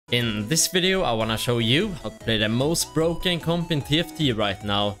In this video, I wanna show you how to play the most broken comp in TFT right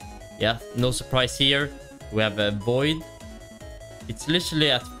now. Yeah, no surprise here. We have a Void. It's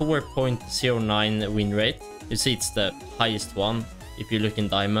literally at 4.09 win rate. You see it's the highest one if you look in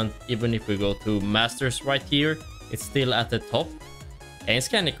Diamond. Even if we go to Masters right here, it's still at the top. And it's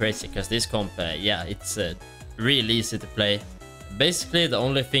kinda crazy because this comp, yeah, it's really easy to play. Basically, the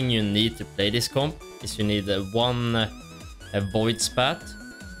only thing you need to play this comp is you need one Void spat.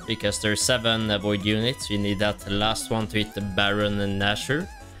 Because there's 7 Void units, you need that last one to hit the Baron and Nashor.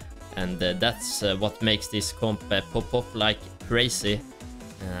 And that's what makes this comp pop off like crazy.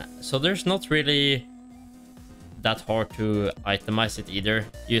 So there's not really that hard to itemize it either.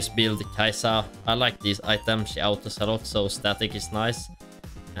 You just build Kai'Sa. I like these items, she autos a lot, so static is nice.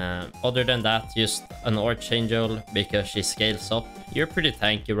 Other than that, just an Archangel because she scales up. You're pretty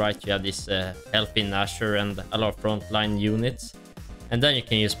tanky, right? You have this healthy Nashor and a lot of frontline units. And then you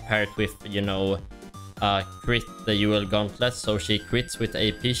can just pair it with, you know, crit the UL Gauntlet. So she crits with the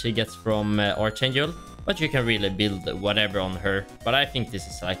AP she gets from Archangel. But you can really build whatever on her. But I think this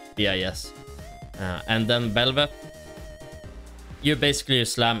is like BIS. And then Belvep. You basically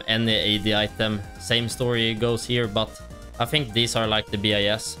slam any AD item. Same story goes here, but I think these are like the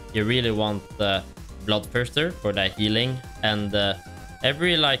BIS. You really want the Bloodthirster for the healing. And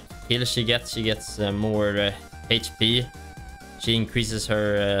every like kill she gets more HP. She increases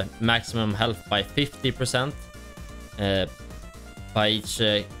her maximum health by 50% by each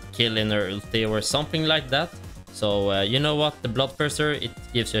kill in her ulti or something like that. So you know what, the Bloodthirster, it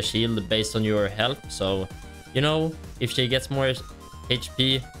gives you a shield based on your health. So you know, if she gets more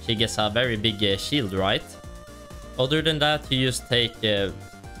HP, she gets a very big shield, right? Other than that, you just take a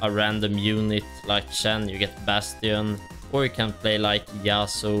random unit like Shen, you get Bastion, or you can play like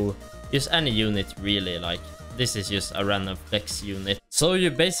Yasuo, use any unit really. Like this is just a random flex unit. So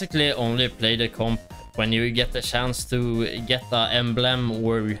you basically only play the comp when you get the chance to get the emblem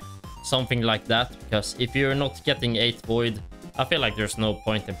or something like that. Because if you're not getting 8 Void, I feel like there's no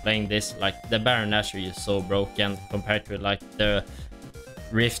point in playing this. Like the Baron Nashor is so broken compared to like the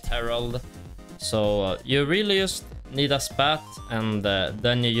Rift Herald. So you really just need a spat, and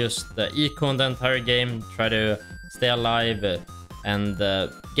then you just econ the entire game, try to stay alive and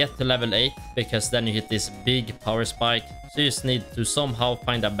get to level 8, because then you hit this big power spike. So you just need to somehow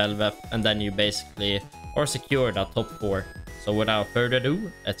find a Belvep, and then you basically are secured at top 4. So without further ado,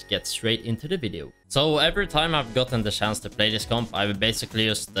 let's get straight into the video. So every time I've gotten the chance to play this comp, I've basically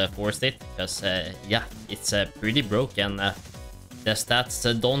just forced it, because yeah, it's pretty broken. The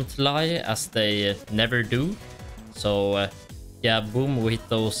stats don't lie, as they never do. So yeah, boom, we hit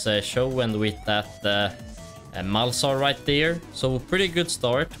those show, and with that Malzahar right there. So pretty good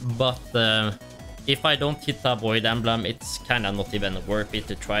start, but if I don't hit a Void emblem, it's kind of not even worth it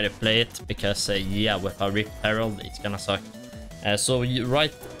to try to play it, because yeah, with a Rift Herald, it's gonna suck. So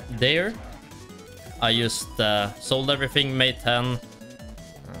right there, I just sold everything, made 10.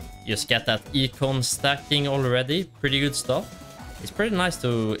 Just get that econ stacking already, pretty good stuff. It's pretty nice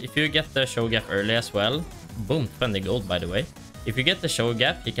to, if you get the show gap early as well, boom, 20 gold by the way. If you get the show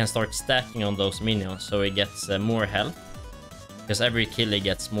gap, you can start stacking on those minions, so he gets more health. Because every kill he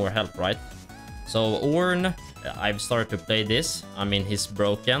gets more health, right? So Ornn, I've started to play this. I mean, he's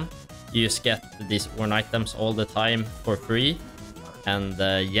broken. You just get these Ornn items all the time for free. And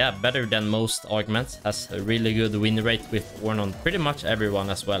yeah, better than most augments. Has a really good win rate with Ornn on pretty much everyone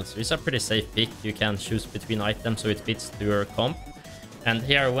as well. So it's a pretty safe pick. You can choose between items so it fits to your comp. And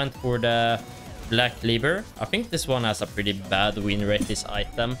here I went for the Black Cleaver. I think this one has a pretty bad win rate, this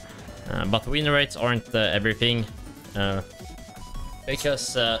item. But win rates aren't everything.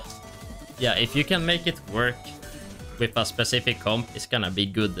 Because yeah, if you can make it work with a specific comp, it's gonna be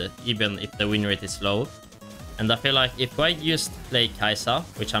good, even if the win rate is low. And I feel like if I just play Kai'Sa,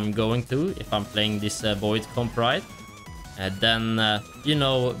 which I'm going to if I'm playing this Void comp right, then you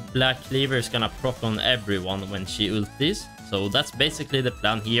know, Black Cleaver is gonna proc on everyone when she ultis. So that's basically the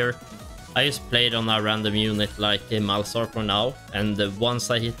plan here. I just played on a random unit like Malzahar for now, and once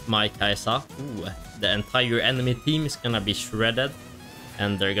I hit my Kai'Sa, the entire enemy team is gonna be shredded,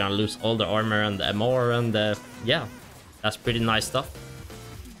 and they're gonna lose all the armor and the MR, and yeah, that's pretty nice stuff.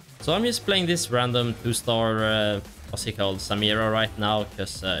 So I'm just playing this random 2-star, what's he called, Samira right now,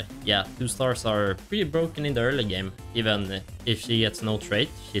 because yeah, 2 stars are pretty broken in the early game. Even if she gets no trait,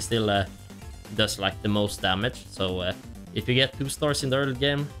 she still does like the most damage. So if you get 2 stars in the early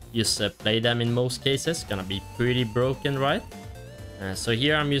game, just play them in most cases. Gonna be pretty broken, right? So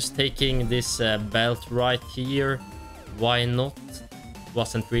here I'm just taking this belt right here. Why not?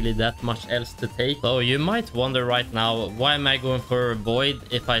 wasn't really that much else to take. So you might wonder right now, why am I going for Void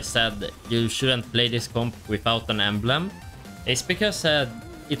if I said you shouldn't play this comp without an emblem? It's because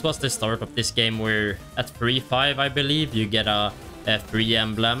it was the start of this game where at 3-5, I believe, you get a free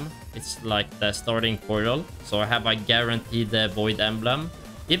emblem. It's like the starting portal. So I have a guaranteed Void emblem,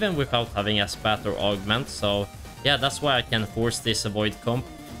 even without having a spat or augment. So yeah, that's why I can force this Void comp.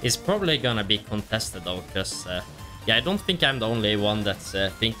 It's probably gonna be contested though, because yeah, I don't think I'm the only one that's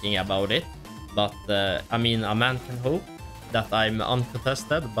thinking about it. But I mean, a man can hope that I'm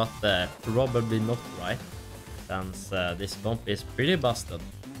uncontested, but probably not, right? Since this comp is pretty busted.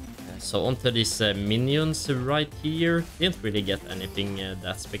 So onto these minions right here. Didn't really get anything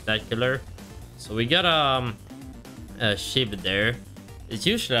that spectacular. So we got a Shiv there. It's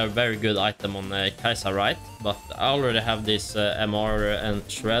usually a very good item on Kai'Sa, right? But I already have this MR and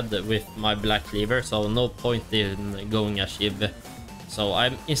Shred with my Black Cleaver, so no point in going a Shiv. So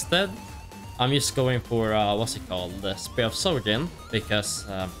I'm just going for what's it called, the Spear of Sojin, because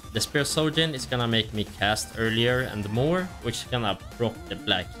the Spear of Sojin is gonna make me cast earlier and more, which is gonna proc the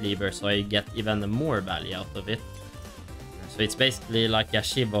Black Cleaver, so I get even more value out of it. So it's basically like a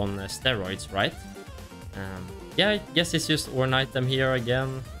Shiv on steroids, right? Yeah, I guess it's just one item here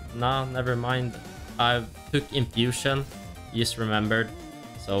again. Nah, never mind. I took Infusion, just remembered.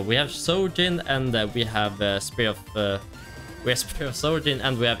 So we have Sojin and we have Spear of Sojin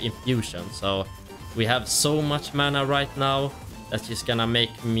and we have Infusion. So we have so much mana right now that's just gonna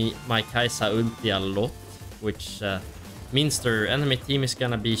make my Kai'Sa ulti a lot, which means their enemy team is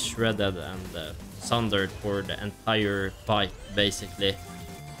gonna be shredded and sundered for the entire fight, basically.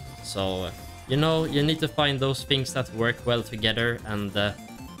 So you know, you need to find those things that work well together, and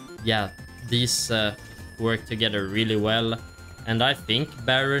yeah, these work together really well. And I think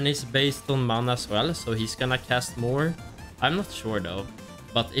Baron is based on mana as well, so he's gonna cast more. I'm not sure though,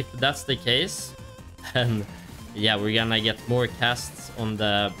 but if that's the case, then yeah, we're gonna get more casts on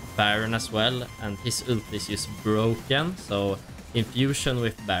the Baron as well, and his ult is just broken, so Infusion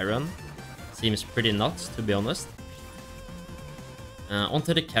with Baron seems pretty nuts, to be honest.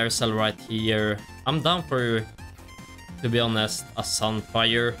 Onto the carousel right here. I'm down for, to be honest, a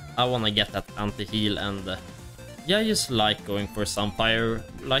Sunfire. I want to get that anti-heal, and yeah, I just like going for Sunfire.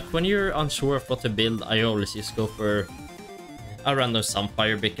 Like when you're unsure of what to build, I always just go for a random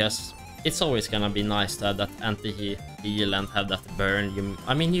Sunfire, because it's always gonna be nice to have that anti-heal and have that burn.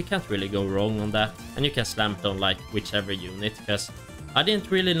 I mean, you can't really go wrong on that, and you can slam it on like whichever unit, because I didn't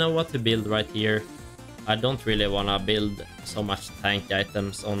really know what to build right here. I don't really want to build so much tank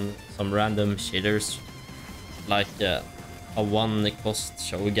items on some random shitters, like a 1-cost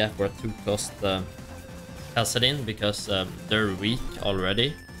Shoga or a 2-cost Kassadin, because they're weak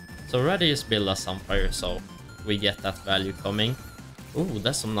already. So rather just build a Sunfire so we get that value coming. Ooh,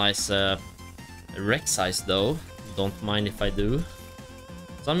 that's some nice wreck size though. Don't mind if I do.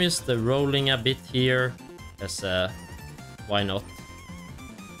 So I'm just rolling a bit here, because why not?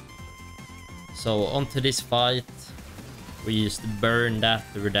 So onto this fight, we just burn that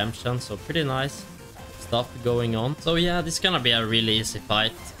redemption, so pretty nice stuff going on. So yeah, this is gonna be a really easy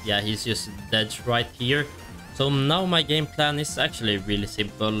fight. Yeah, he's just dead right here. So now my game plan is actually really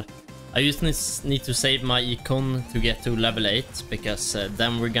simple. I just need to save my econ to get to level 8, because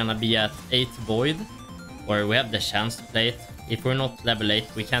then we're gonna be at 8 Void, or we have the chance to play it. If we're not level 8,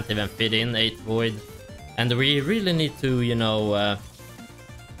 we can't even fit in 8 Void. And we really need to, you know,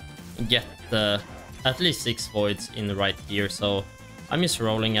 get at least 6 Voids in right here. So I'm just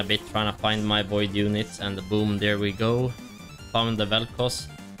rolling a bit, trying to find my Void units, and boom, there we go. Found the Vel'Koz.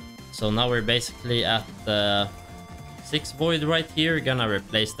 So now we're basically at 6 Void right here. Gonna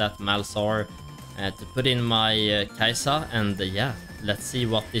replace that Malzahar to put in my Kai'Sa, and yeah, let's see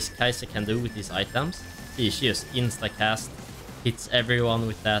what this Kai'Sa can do with these items. She just insta-cast, hits everyone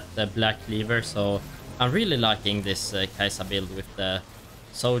with that Black Cleaver, so I'm really liking this Kai'Sa build with the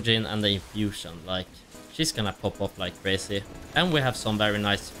Sojin and the Infusion. Like, she's gonna pop off like crazy. And we have some very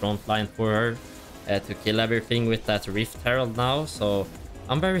nice frontline for her to kill everything with that Rift Herald now, so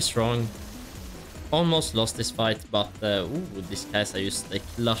I'm very strong. Almost lost this fight, but ooh, this Kai'Sa just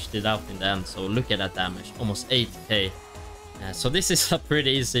clutched it out in the end. So look at that damage, almost 8k. So this is a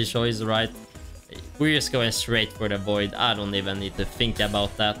pretty easy choice, right? We're just going straight for the Void. I don't even need to think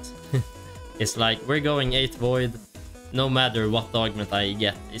about that. It's like we're going 8 Void. No matter what augment I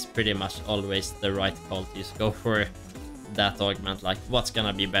get, it's pretty much always the right call to just go for that augment. Like, what's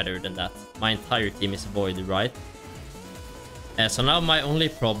gonna be better than that? My entire team is Void, right? So now my only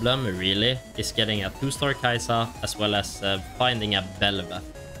problem really is getting a 2-star Kai'Sa, as well as finding a Belva.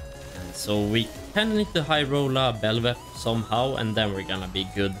 So we kind of need to high roll a Belveth somehow, and then we're gonna be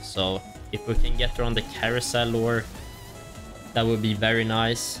good. So if we can get her on the carousel, or that would be very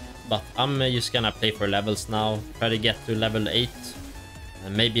nice. But I'm just gonna play for levels now, try to get to level 8,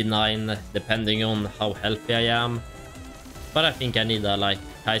 maybe 9, depending on how healthy I am. But I think I need a like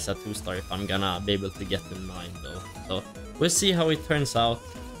Kai'Sa 2-star if I'm gonna be able to get to 9 though. So we'll see how it turns out.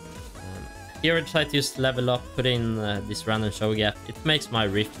 Here I try to just level up, put in this random show gap. It makes my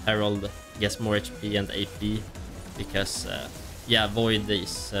Rift Herald gets more HP and AP, because yeah, Void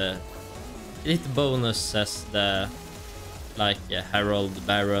is it bonuses the like Herald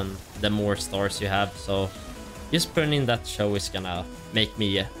Baron the more stars you have. So just putting in that show is gonna make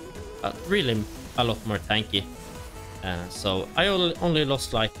me really a lot more tanky. So I only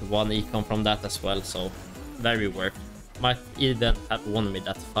lost like 1 econ from that as well, so very worth. Might even have won me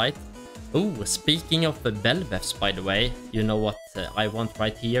that fight. Oh, speaking of the Belveths, by the way, you know what I want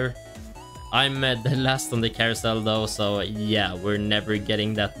right here? I'm the last on the carousel though, so yeah, we're never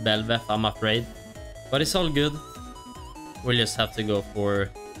getting that Belveth, I'm afraid. But it's all good. We'll just have to go for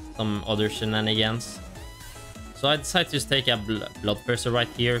some other shenanigans. So I decided to just take a Bloodthirster right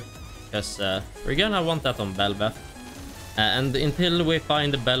here, because we're gonna want that on Belveth. And until we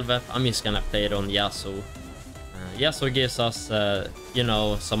find the Belveth, I'm just gonna play it on Yasuo. Yasuo gives us, you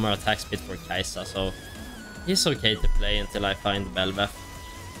know, some more attack speed for Kai'Sa, so he's okay to play until I find Belveth.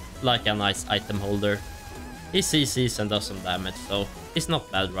 Like a nice item holder. He CCs and does some damage, so it's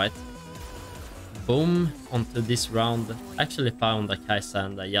not bad, right? Boom, onto this round. Actually found a Kai'Sa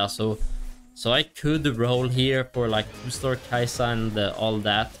and a Yasuo. So I could roll here for like 2-star Kai'Sa and all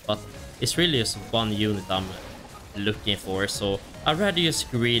that, but it's really just one unit I'm looking for, so I'd rather just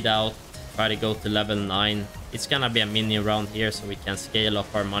greed out, try to go to level 9. It's gonna be a mini round here, so we can scale up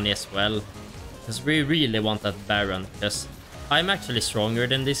our money as well, because we really want that Baron, because I'm actually stronger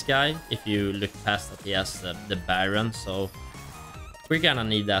than this guy if you look past that he has the Baron. So we're gonna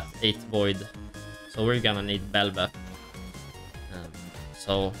need that 8 Void, so we're gonna need Belveth.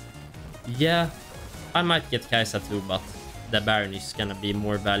 So yeah, I might get Kai'Sa too, but the Baron is gonna be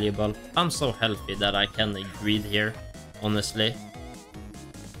more valuable. I'm so healthy that I can greed here, honestly.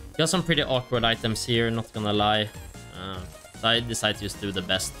 Got some pretty awkward items here, not gonna lie. So I decided to just do the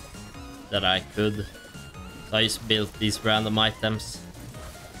best that I could. So I just built these random items.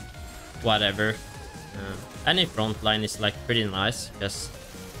 Whatever. Any frontline is like pretty nice, because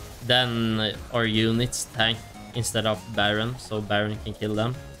then our units tank instead of Baron, so Baron can kill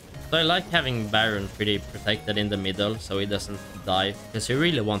them. So I like having Baron pretty protected in the middle, so he doesn't die, because you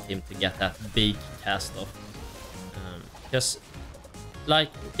really want him to get that big cast off. Because like,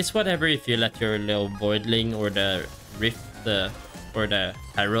 it's whatever if you let your little Voidling or the Rift or the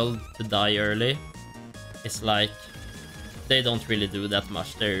Herald to die early. It's like, they don't really do that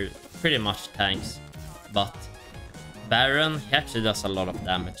much, they're pretty much tanks. But Baron, he actually does a lot of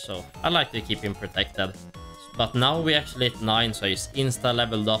damage, so I like to keep him protected. But now we actually hit 9, so I just insta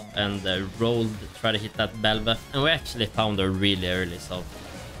leveled up and rolled, try to hit that Belveth, and we actually found her really early, so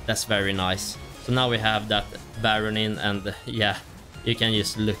that's very nice. So now we have that Baron in, and yeah, you can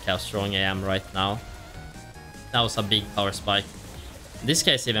just look how strong I am right now. That was a big power spike. This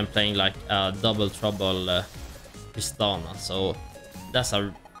guy's even playing like a double trouble Tristana, so that's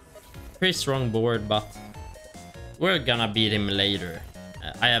a pretty strong board, but we're gonna beat him later.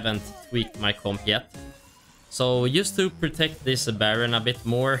 I haven't tweaked my comp yet. So just to protect this Baron a bit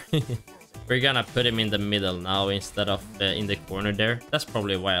more, we're gonna put him in the middle now instead of in the corner there. That's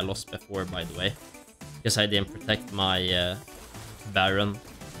probably why I lost before, by the way, because I didn't protect my Baron.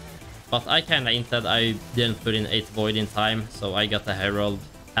 But I kinda inted, I didn't put in 8 Void in time, so I got the Herald.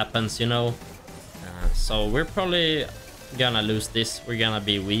 Happens, you know. So we're probably gonna lose this. We're gonna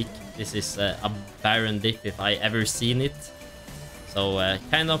be weak. This is a Baron diff if I ever seen it. So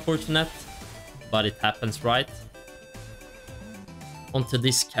kinda unfortunate, but it happens, right? Onto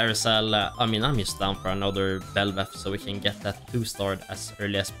this carousel. I mean, I'm just down for another Belveth so we can get that 2-star as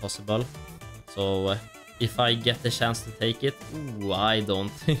early as possible. So if I get the chance to take it, ooh, I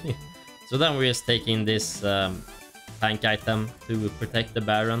don't. So then we're just taking this tank item to protect the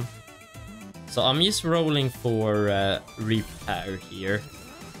Baron. So I'm just rolling for repair here,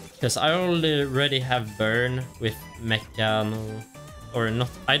 because I already have burn with Mechano, or not.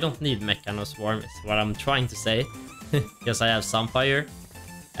 I don't need Mechano Swarm, is what I'm trying to say, because I have Sunfire,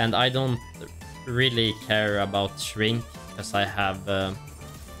 and I don't really care about Shrink because I have a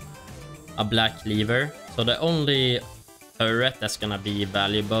Black Cleaver. So the only turret that's gonna be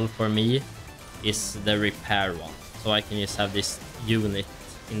valuable for me is the repair one. So I can just have this unit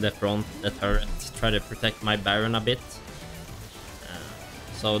in the front, the turret, try to protect my Baron a bit.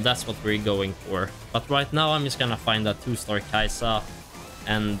 So that's what we're going for. But right now I'm just gonna find a 2-star Kai'Sa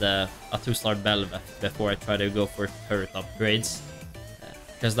and a 2-star Bel'Veth before I try to go for turret upgrades.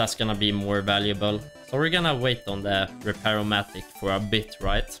 Because that's gonna be more valuable. So we're gonna wait on the Repair-O-Matic for a bit,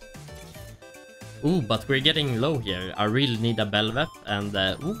 right? Ooh, but we're getting low here. I really need a Bel'Veth, and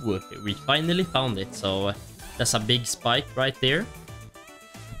ooh, we finally found it. So that's a big spike right there.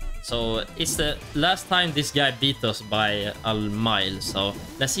 So it's the last time this guy beat us by a mile. So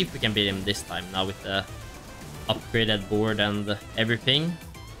let's see if we can beat him this time now with the upgraded board and everything.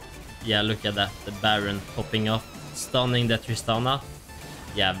 Yeah, look at that. The Baron popping off, stunning the Tristana.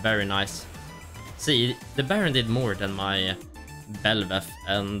 Yeah, very nice. See, the Baron did more than my Bel'Veth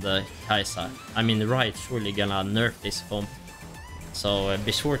and Kai'Sa. I mean, right, surely gonna nerf this comp. So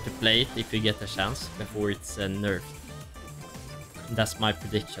be sure to play it if you get a chance before it's nerfed. That's my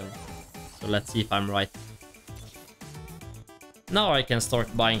prediction. So let's see if I'm right. Now I can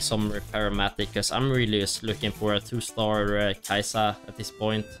start buying some Repair-O-Matic because I'm really just looking for a 2-star Kai'Sa at this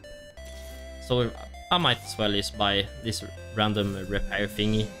point. So I might as well just buy this random repair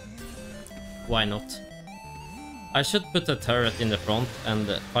thingy. Why not? I should put a turret in the front, and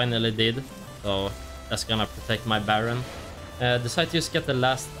finally did. So that's gonna protect my Baron. Decide to just get the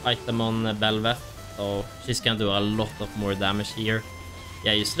last item on Bel'Veth. So she's gonna do a lot of more damage here.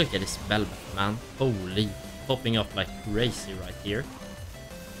 Yeah, just look at this Bel'Veth, man. Holy, popping up like crazy right here.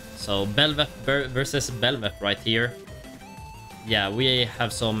 So Bel'Veth versus Bel'Veth right here. Yeah, we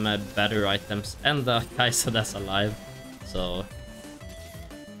have some better items and the Kai'Sa that's alive. So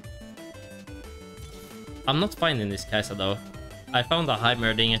I'm not finding this Kai'Sa though. I found a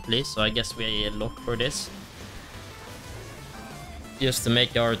Heimerdinger at least, so I guess we look for this. Just to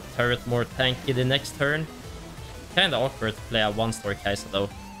make our turret more tanky the next turn. Kinda awkward to play a 1-star Kai'Sa though.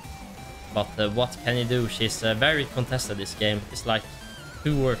 But what can you do? She's very contested this game. It's like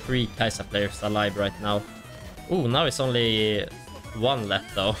 2 or 3 Kai'Sa players alive right now. Ooh, now it's only 1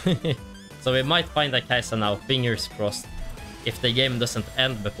 left though. So we might find a Kai'Sa now, fingers crossed. If the game doesn't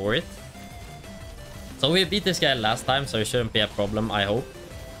end before it. So we beat this guy last time, so it shouldn't be a problem, I hope.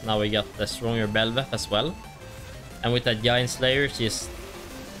 Now we got the stronger Bel'Veth as well. And with that Giant Slayer, she's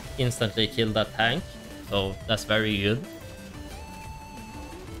instantly killed that tank. So that's very good.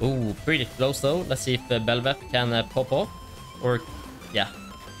 Ooh, pretty close though. Let's see if Bel'Veth can pop off. Or, yeah.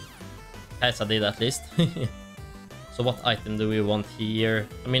 Kai'Sa did at least. So what item do we want here?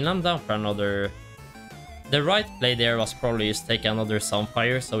 I mean, I'm down for another... The right play there was probably just take another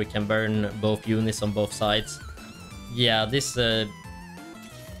Sunfire so we can burn both units on both sides. Yeah, this...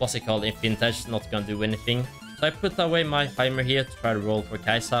 what's it called? Infinite Edge not gonna do anything. So I put away my Heimer here to try to roll for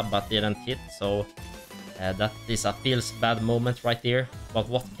Kai'Sa, but didn't hit, so... that is a feels bad moment right there. But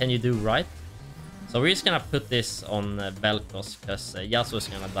what can you do, right? So we're just gonna put this on Vel'Koz, because Yasuo is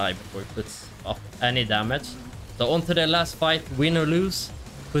gonna die before he puts up any damage. So on to the last fight, win or lose.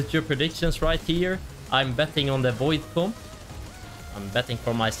 Put your predictions right here. I'm betting on the Void comp. I'm betting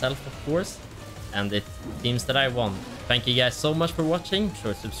for myself, of course. And it seems that I won. Thank you guys so much for watching. Be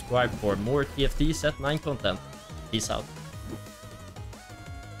sure to subscribe for more TFT Set 9 content. Peace out.